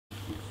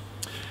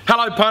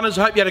Hello punters,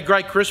 I hope you had a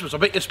great Christmas. I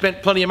bet you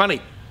spent plenty of money.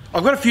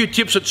 I've got a few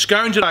tips at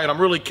Scone today and I'm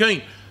really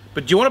keen.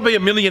 But do you want to be a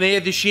millionaire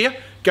this year?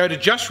 Go to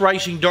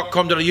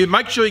justracing.com.au.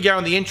 Make sure you go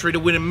in the entry to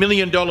win $1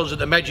 million at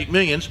the Magic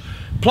Millions.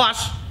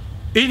 Plus,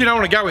 if you don't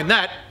want to go in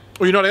that,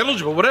 or you're not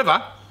eligible,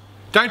 whatever,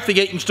 don't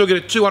forget you can still get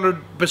a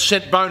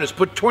 200% bonus.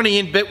 Put 20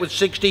 in, bet with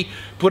 60,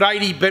 put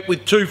 80, bet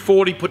with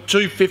 240, put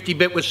 250,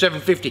 bet with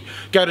 750.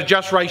 Go to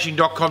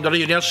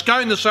justracing.com.au. Now,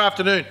 Scone this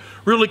afternoon,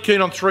 really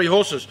keen on 3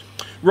 horses.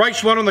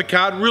 Race 1 on the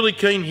card, really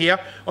keen here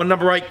on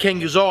number 8,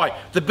 Kanga's Eye.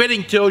 The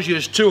betting tells you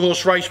it's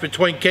 2-horse race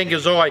between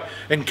Kanga's Eye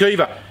and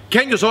Kiva.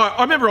 Kanga's Eye,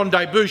 I remember on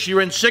debut, she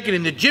ran second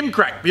in the gym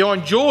crack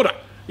behind Jordan.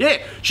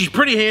 Yeah, she's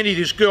pretty handy,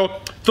 this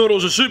girl. Thought it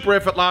was a super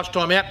effort last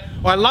time out.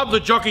 I love the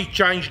jockey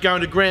change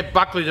going to Grant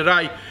Buckley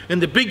today. And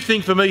the big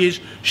thing for me is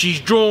she's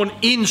drawn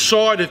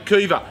inside of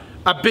Kiva.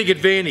 A big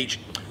advantage.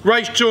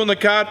 Race 2 on the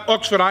card,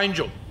 Oxford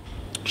Angel.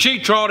 She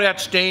trialled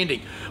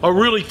outstanding. I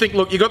really think,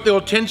 look, you got the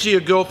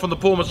Hortensia girl from the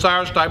Paul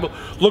Massara stable,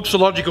 looks a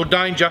logical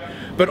danger,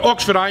 but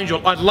Oxford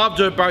Angel, I loved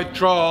her both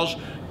trials.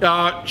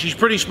 She's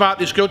pretty smart,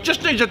 this girl.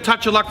 Just needs a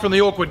touch of luck from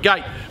the awkward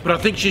gate, but I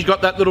think she's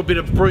got that little bit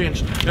of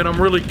brilliance, and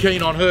I'm really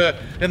keen on her.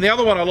 And the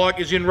other one I like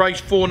is in race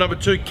 4, number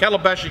 2,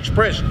 Calabash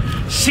Express.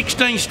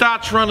 16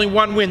 starts for only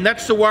 1 win.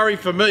 That's the worry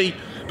for me.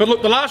 But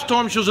look, the last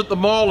time she was at the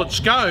mile at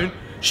Scone,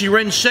 she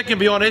ran second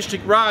behind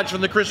Estic Raj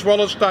from the Chris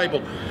Wallace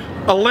stable.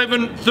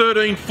 11,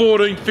 13,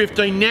 14,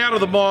 15, now to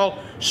the mile.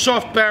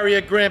 Soft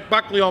barrier, Grant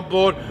Buckley on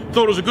board.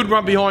 Thought it was a good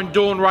run behind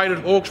Dawn Raid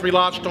at Hawkesbury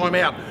last time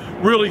out.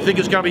 Really think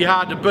it's going to be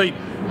hard to beat.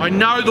 I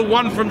know the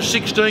 1 from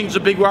 16 is a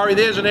big worry.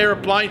 There's an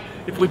aeroplane.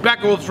 If we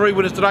back all 3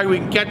 winners today, we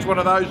can catch one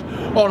of those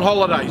on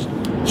holidays.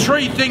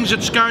 3 things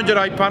at Scone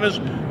today, punters.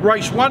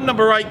 Race 1,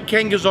 number 8,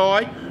 Kanga's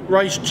Eye.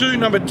 Race 2,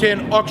 number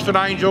 10, Oxford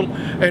Angel.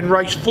 And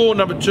race 4,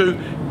 number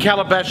 2,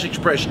 Calabash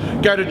Express.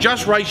 Go to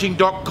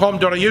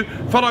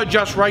justracing.com.au. Follow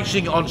Just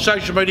Racing on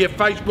social media,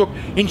 Facebook,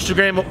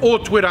 Instagram or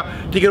Twitter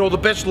to get all the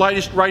best,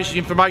 latest racing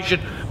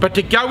information. But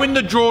to go in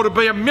the draw to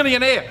be a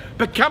millionaire,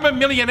 become a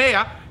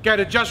millionaire, go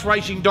to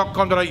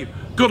justracing.com.au.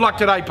 Good luck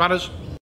today, punters.